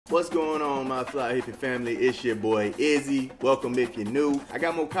What's going on, my Fly Hippie family? It's your boy Izzy. Welcome if you're new. I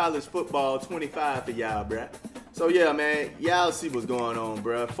got more college football 25 for y'all, bruh. So yeah, man, y'all see what's going on,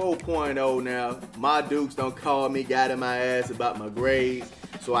 bruh. 4.0 now. My Dukes don't call me, got in my ass about my grades,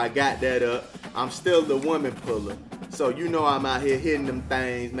 so I got that up. I'm still the woman puller, so you know I'm out here hitting them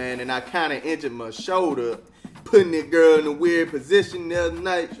things, man. And I kind of injured my shoulder, putting that girl in a weird position the other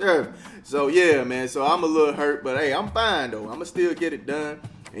night. Sure. So yeah, man. So I'm a little hurt, but hey, I'm fine though. I'ma still get it done.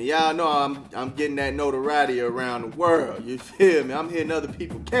 And y'all know I'm getting that notoriety around the world. You feel me? I'm hitting other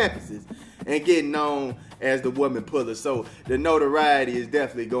people's campuses and getting known as the woman puller. So the notoriety is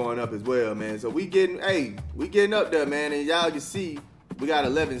definitely going up as well, man. So we getting up there, man. And y'all can see we got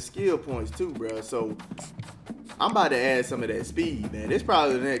 11 skill points too, bro. So I'm about to add some of that speed, man. This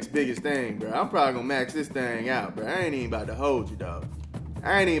probably the next biggest thing, bro. I'm probably gonna max this thing out, bro. I ain't even about to hold you, dog.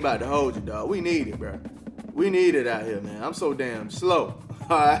 We need it, bro. We need it out here, man. I'm so damn slow.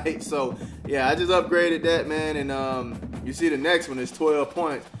 Alright, so yeah, I just upgraded that, man, and you see the next one is 12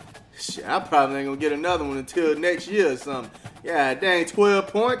 points. Shit, I probably ain't gonna get another one until next year or something. Yeah, dang, 12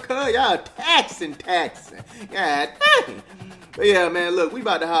 point cut. Y'all taxing. Yeah, dang. But yeah, man, look, we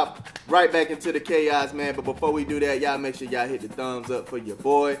about to hop right back into the chaos, man. But before we do that, y'all make sure y'all hit the thumbs up for your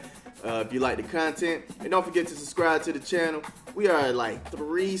boy if you like the content. And don't forget to subscribe to the channel. We are like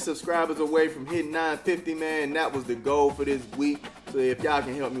 3 subscribers away from hitting 950, man. And that was the goal for this week. So if y'all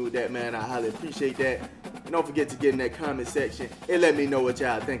can help me with that, man, I highly appreciate that. And don't forget to get in that comment section and let me know what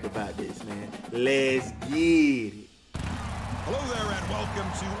y'all think about this, man. Let's get it. Hello there and welcome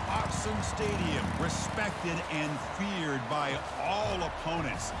to Autzen Stadium, respected and feared by all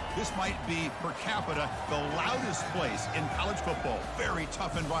opponents. This might be, per capita, the loudest place in college football. Very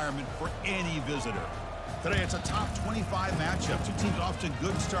tough environment for any visitor. Today it's a top 25 matchup. Two teams off to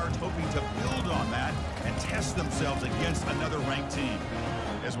good starts, hoping to build on that and test themselves against another ranked team.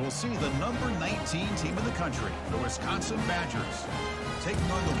 As we'll see the number 19 team in the country, the Wisconsin Badgers,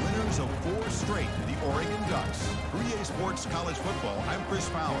 taking on the winners of 4 straight, the Oregon Ducks. 3A Sports College Football, I'm Chris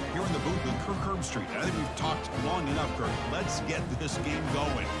Fowler, here in the booth with Kirk Herbstreit. I think we've talked long enough, Kirk. Let's get this game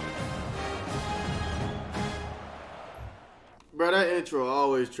going. Bro, that intro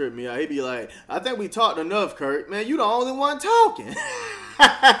always tripped me out. He'd be like, I think we talked enough, Kurt. Man, you the only one talking.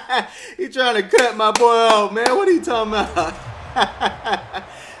 He trying to cut my boy off, man. What are you talking about?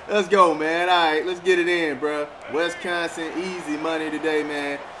 Let's go, man. All right, let's get it in, bro. Wisconsin, easy money today,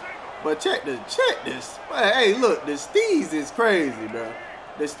 man. But check this. Hey, look, the steez is crazy, bro.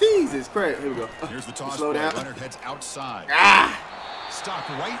 The steez is crazy. Here we go. Here's the toss. Slow down. Leonard heads outside. Stopped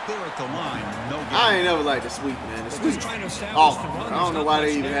right there at the line. No game. I ain't never liked the sweep, man. The sweep. I don't know why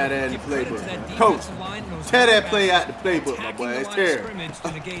they even had that in the playbook. Man. Coach, tear that play out the playbook, my boy. It's terrible.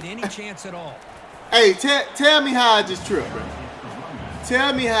 Hey, tell me how I just tripped, bro.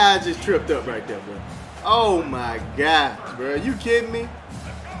 Tell me how I just tripped up right there, bro. Oh my gosh, bro. You kidding me?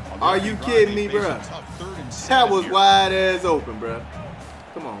 Are you kidding me, bro? That was wide ass open, bro.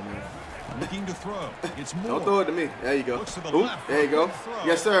 Come on, man. Looking to throw. It's more. Don't throw it to me. There you go. Ooh, there you go.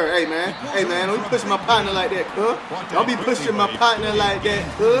 Yes, sir. Hey, man. Hey, man. Don't be pushing my partner like that, cuz. Don't be pushing my partner like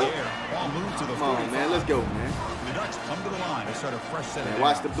that, cuz. Come on, man. Let's go, man. The Ducks come to the line to start a fresh set. Man,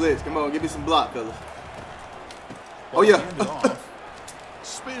 watch the blitz. Come on, give me some block, fellas. Oh, yeah.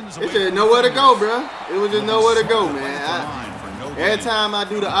 It just nowhere to go, bro. It was just nowhere to go, man. Every time I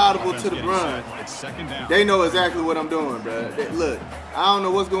do the audible to the run, they know exactly what I'm doing, bro. Look, I don't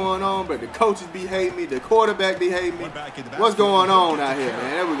know what's going on, but the coaches be hating me, the quarterback be hating me. What's going on out here,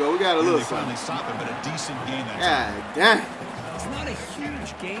 man? There we go. We got a little something. God damn. It's not a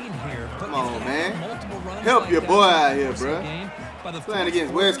huge gain here, but come on, man. Help your boy out here, bro. Playing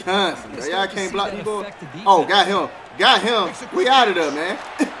against Wisconsin, bro. Y'all can't block these boys. Oh, got him. Got him. We out of there, man.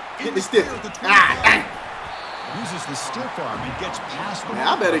 Get the stiff. Dang. Uses the stiff arm and gets past the. Man,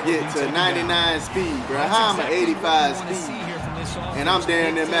 I better get to 99 speed, bro. How am I 85 speed? And I'm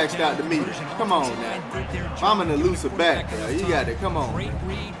down there maxed out the meter. Come on now. I'm an elusive back, bro. You got to come on.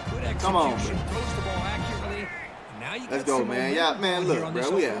 Come on, bro. Let's go, man. Y'all, man, look, bro.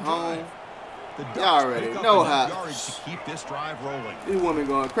 We at home. Y'all already know how. Keep this drive rolling. These women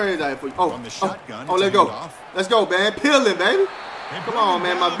going crazy out here for you. Oh, let's go. Let's go, man. Peeling, baby. Come on,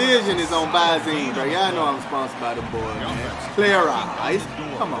 man. My vision is on Visine, bro. Y'all know I'm sponsored by them boys, man. Clear eyes.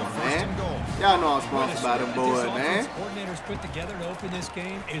 Come on, man. Y'all know I'm sponsored by them boys, man.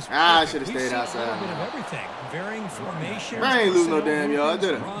 I should have stayed outside. I ain't lose no damn yard,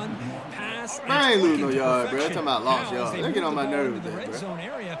 did I? I ain't lose no yard, bro. I'm talking about lost yard. They get on my nerves there,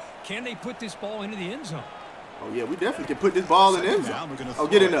 bro. Can they put this ball into the end zone? Oh, yeah, we definitely can put this ball in the end zone. Oh,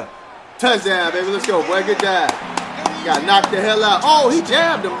 get in there. Touchdown, baby. Let's go, boy. Good job. Got knocked the hell out. Oh, he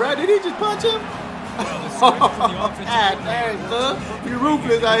jabbed him, bro. Did he just punch him? God dang, cuz. You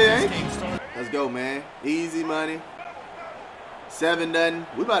ruthless out here, ain't you? Let's go, man. Easy money. 7-0.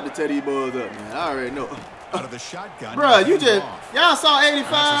 We about to tear these boys up, man. I already know. Out of the shotgun. Bruh, you just, y'all saw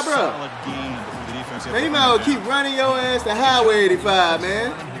 85, bruh. Man, you might as well keep running your ass to highway 85,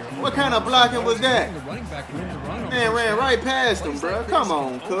 man. What kind of blocking was that? Man ran right past him, bruh. Come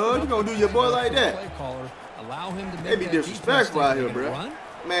on, cuz. You gonna do your boy like that? They be disrespectful out here, bruh.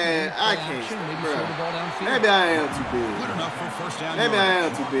 Man, I can't, bruh. Maybe I am too big. Maybe I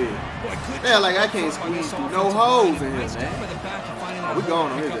am too big. Man, like I can't squeeze through no holes in here, man. Oh, we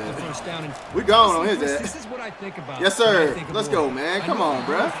going on his ass. We going on his ass. Yes, sir. Let's go, man. Come on,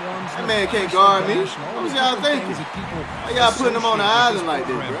 bruh. That man can't guard me. What was y'all thinking? Why y'all putting him on the island like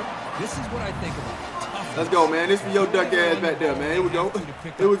this, bruh? This is what I think about. Let's go, man. This for your duck ass back there, man. Here we go.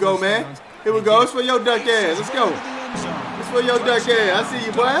 Here we go, man. Here we go. It's for your duck ass. Let's go. It's for your duck ass. I see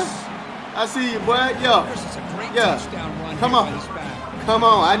you, boy. I see you, boy. Yo. Yeah. Come on. Come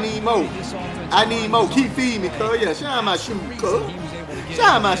on. I need more. I need more. Keep feeding me, cuz. Yeah. Shine my shoe, cuz.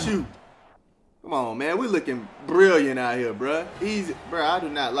 Shine my shoe. Come on, man. We looking brilliant out here, bruh. Easy. Bruh, I do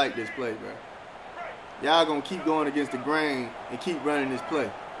not like this play, bruh. Y'all gonna keep going against the grain and keep running this play.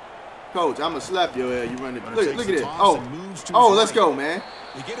 Coach, I'm gonna slap your ass. You run it. Look at this. Oh, let's go, man.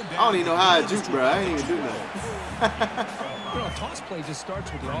 I don't even know how I juke, bro. I ain't even do nothing. You know, a toss play just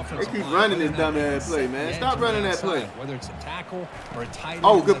starts with the offense. They keep running this dumb ass play, man. Stop running that play. Whether it's a tackle or a tight end.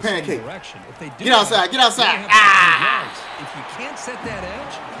 Oh, good pancake. If they do, get outside. Get outside. Ah! If you can't set that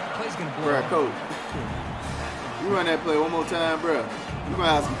edge, the play's gonna blow. Bro, coach. You run that play one more time, bro. You're gonna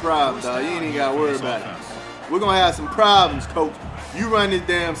have some problems, dog. You ain't even gotta worry about it. We're gonna have some problems, coach. You run this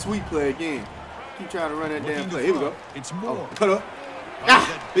damn sweep play again. Keep trying to run that damn play. Here we go. It's more. Cut up.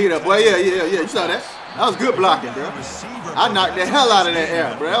 Ah! Look at that, boy. Yeah. You saw that? That was good blocking, bro. I knocked the hell out of that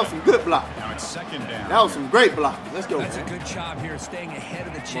air, bro. That was some good blocking. Now it's second down. That was some great blocking. Let's go, That's man. a good job here, staying ahead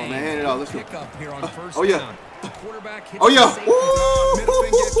of the chain. Come on, man. Hand it off. Let's go. Pick up here on first Oh, yeah. down. The quarterback hits Oh, yeah. the safety.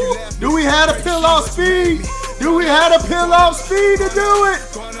 Ooh. Do we have the pill off speed? Do we have the pill off speed to do it?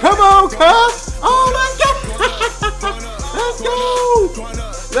 Come on, cuz. Oh, let's go. Let's go.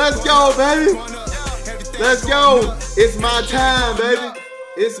 Let's go, baby. Let's go. It's my time, baby.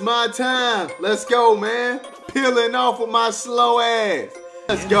 It's my time. Let's go, man. Peeling off with my slow ass.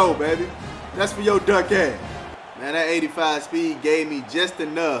 Let's go, baby. That's for your duck ass. Man, that 85 speed gave me just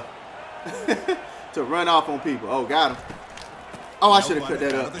enough to run off on people. Oh, got him. Oh, I should have cut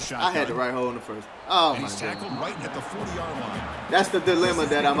that up. I had the right hole in the first. Oh, my God. Right at the 40-yard line. That's the dilemma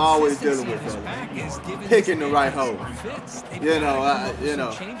that I'm always dealing with, fellas. Picking the right hole. You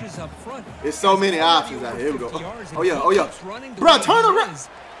know, it's so many options out here. Here we go. Oh, yeah. Bro, turn around.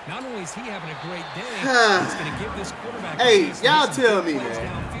 Not only is he having a great day, he's going to give this quarterback. Hey, y'all tell me,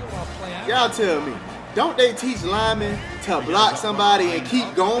 man. Y'all tell me. Don't they teach linemen to block somebody and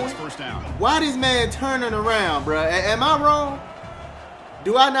keep going? Why this man turning around, bro? Am I wrong?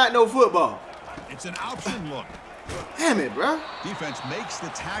 Do I not know football? It's an option look. Damn it, bro. Defense makes the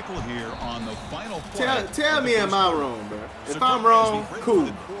tackle here on the final play. Tell me, am I wrong, bro? If I'm wrong, cool.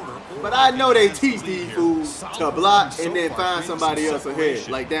 But I know they teach these fools to block and then find somebody else ahead,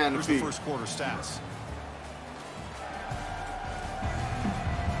 like down the field. First quarter stats.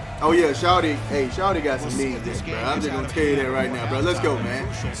 Oh yeah, Shawty. Hey, Shawty got some means there, bro. I'm just gonna tell you that right now, bro. Let's go, man.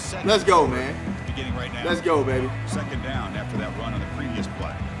 Let's go, man. Let's go, baby. Second down after that run on the previous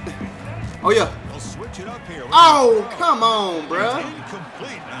play. Oh yeah. They'll switch it up here. Oh, come on, bro.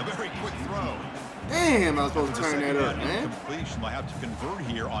 Incomplete and a very quick throw. Damn, I was supposed to turn that up, man. Completion. They'll have to convert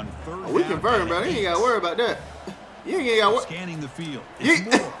here on third down. We converting, bro. You ain't gotta worry about that. You ain't gotta worry. Scanning the field. You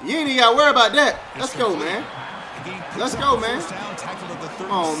ain't even gotta worry about that. Let's go, man. Let's go, man. Come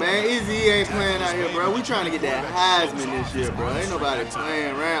on, man. Izzy ain't playing out here, bro. We trying to get that Heisman this year, bro. Ain't nobody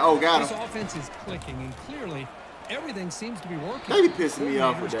playing around. Oh, got him. This offense is clicking, and clearly everything seems to be working. They be pissing me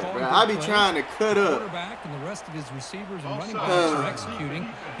off with that, bro. I be trying to cut up. Quarterback and the rest of his receivers and running backs are executing,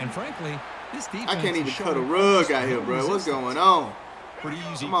 and frankly, this defense I can't even cut a rug out here, bro. What's going on? Pretty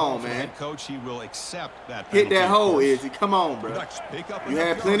easy. Come on, man. Head coach, he will accept that. Hit that hole, Izzy. Come on, bro. You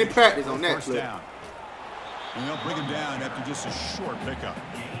had plenty of practice on that clip. And they'll bring him down after just a short pickup.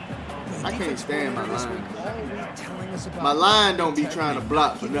 I can't stand my line. My line don't be trying to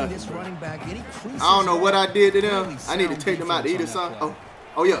block for nothing. I don't know what I did to them. I need to take them out to eat or something.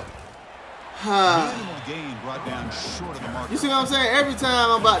 Oh yeah. You see what I'm saying? Every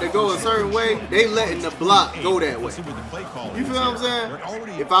time I'm about to go a certain way, they letting the block go that way. You feel what I'm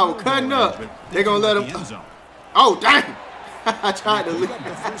saying? If I was cutting up, they gonna let them. Oh dang! I tried to leak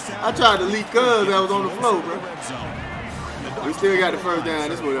cuz that was on the floor, bro. We still got the first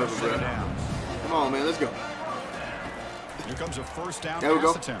down. It's whatever, bro. Come on, man. Let's go. Here comes a first down. There we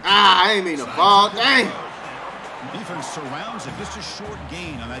go. Ah, I ain't mean to fall. Dang. Defense surrounds it. Just a short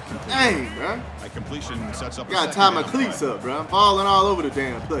gain on that completion. Dang, bro. That completion sets up. Gotta tie my cleats up, bro. I'm falling all over the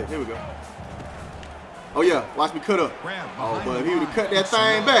damn play. Here we go. Oh yeah, watch me cut up. Oh, but if he would have cut that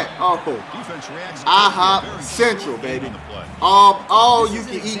thing back. Oh, IHOP Central, baby. All you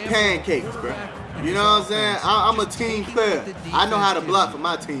can eat pancakes, bro. You know what I'm saying? I'm a team player. I know how to block for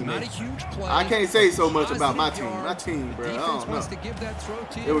my teammates. I can't say so much about my team. My team, bro. I don't know.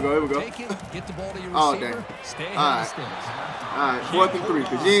 Here we go. Here we go. Oh, dang. All right. All right. 4th and 3,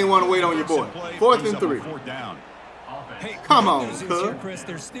 because you ain't want to wait on your boy. 4th and 3. Come on, cuz.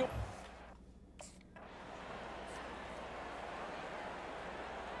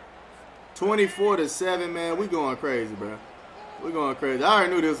 24-7, man. We going crazy, bro. We're going crazy. I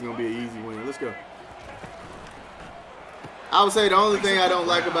already knew this was going to be an easy win. Let's go. I would say the only thing I don't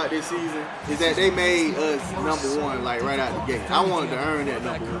like about this season is that they made us #1, like, right out the gate. I wanted to earn that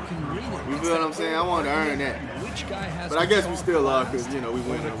 #1. You feel what I'm saying? I wanted to earn that. But I guess we still are because, you know, we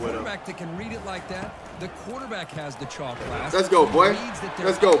win or whatever. The quarterback has the chalk class. Let's go, boy.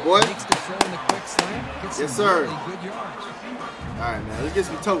 Let's go, boy. Yes, sir. All right, man. Let's get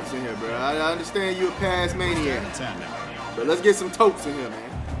some totes in here, bro. I understand you a pass maniac. But let's get some totes in here, man.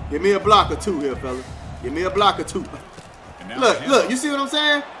 Give me a block or two here, fella. Give me a block or two. Look, you see what I'm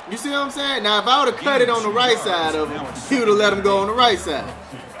saying? You see what I'm saying? Now, if I would have cut it on the right side of him, he would have let him go on the right side.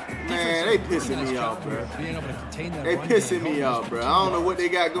 Man, they pissing me off, bro. They pissing me off, bro. I don't know what they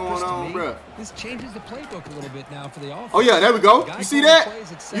got going on, bro. This changes the playbook a little bit now for the offense. Oh, yeah, there we go. You see that?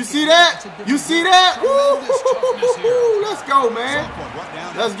 You see that? You see that? Woo! Let's go, man.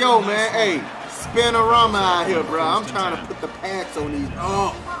 Let's go, man. Hey, spin-a-rama out here, bro. I'm trying to put the packs on these.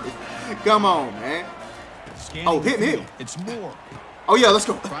 Oh, come on, man. Oh, hit me. It's more. Oh, yeah, let's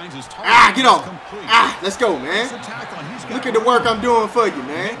go. Ah, get off. Ah, let's go, man. Look at the work I'm doing for you,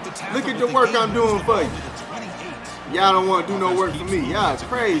 man. Look at the work I'm doing for you. Y'all don't want to do no work for me. Y'all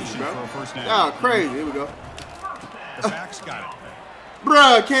crazy, bro. Y'all crazy. Here we go.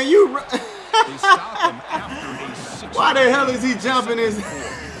 Bruh, can you... Why the hell is he jumping his...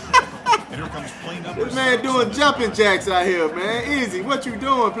 This man doing jumping jacks out here, man. Easy. What you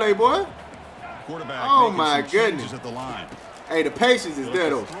doing, playboy? Oh, my goodness. Hey, the patience is there,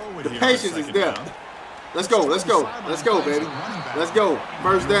 though. The patience is there. Let's go, let's go. Let's go, baby. Let's go.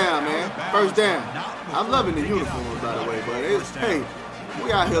 First down, man. First down. I'm loving the uniforms, by the way, but it's, hey,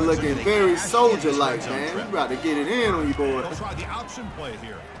 we out here looking very soldier-like, man. We about to get it in on you, boy.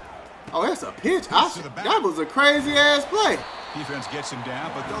 Oh, that's a pitch. That was a crazy-ass play. Defense gets him down,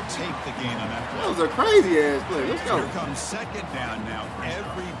 but they'll take the gain on that play. That was a crazy-ass play. Let's go. Here comes 2nd down now.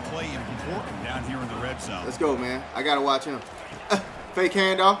 Every play important down here in the red zone. Let's go, man. I got to watch him. Fake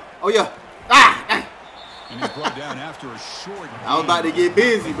handoff. Oh, yeah. Ah! And he's brought down after a short gain. I was about to get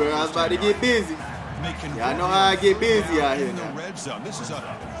busy, bro. I was about to get busy. Y'all know how I get busy out here now. This is a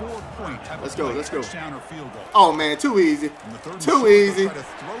 4-point type let's go, let's go. touchdown or field goal. Oh, man, too easy. Too easy.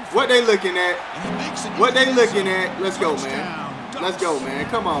 What they looking at? What they looking at? Let's go, man. Let's go, man.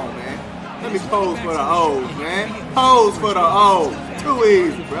 Come on, man. Let me pose for the O's, man. Pose for the O's. Too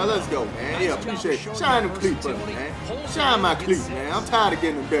easy, bro. Let's go, man. Yeah, appreciate it. Shine them cleats for me, man. Shine my cleats, man. I'm tired of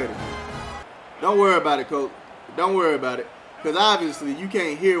getting them dirty. Don't worry about it, coach. Don't worry about it. Because obviously you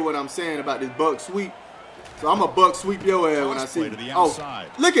can't hear what I'm saying about this buck sweep. So I'm a buck sweep your ass when I see it. Oh,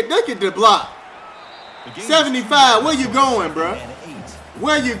 look at the block. 75, where you going, bro?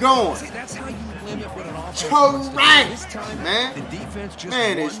 Where you going? That's how you limit what an offense man. The defense just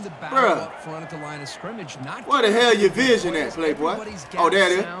it's, won the battle up front at the line of scrimmage. Where the hell your vision at, playboy? Oh,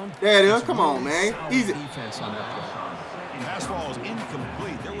 there it is. There it is. Come on, man. Easy. Pass ball is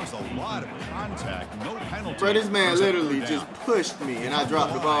incomplete. There was a lot of contact. No penalty. Bro, this man literally just pushed me and I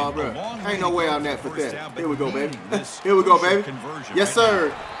dropped the ball, bro. Ain't no way I'm that pathetic. Here we go, baby. Here we go, baby. Yes,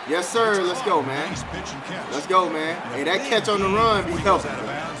 sir. Yes, sir. Let's go, man. Let's go, man. Hey, that catch on the run be helping.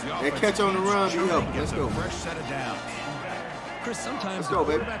 That catch on the run be helping. Let's go. Chris, sometimes let's go,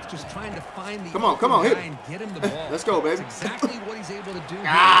 baby. Just trying to find the come on, hit. And get him the ball. Let's go, baby. That's exactly what he's able to do.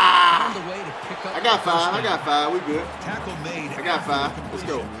 Ah! Found a way to pick up I got 5. I got 5. We good. Tackle made. I got 5. Let's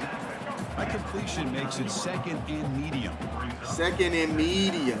go. That completion makes it 2nd and medium. 2nd and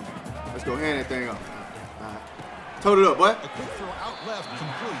medium. Let's go. Hand that thing off. All right. Total it up, boy. A quick throw out left,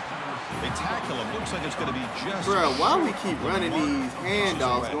 complete. They tackle him. Looks like it's going to be just. Bro, why we keep running these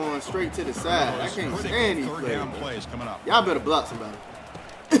handoffs going straight to the side? I can't stand these plays. Y'all better block somebody.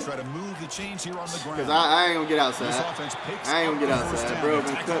 Try to move the chains here on the ground. Because I ain't going to get outside. I ain't going to get outside. Bro,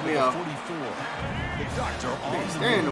 gonna cut me off. The doctor on stand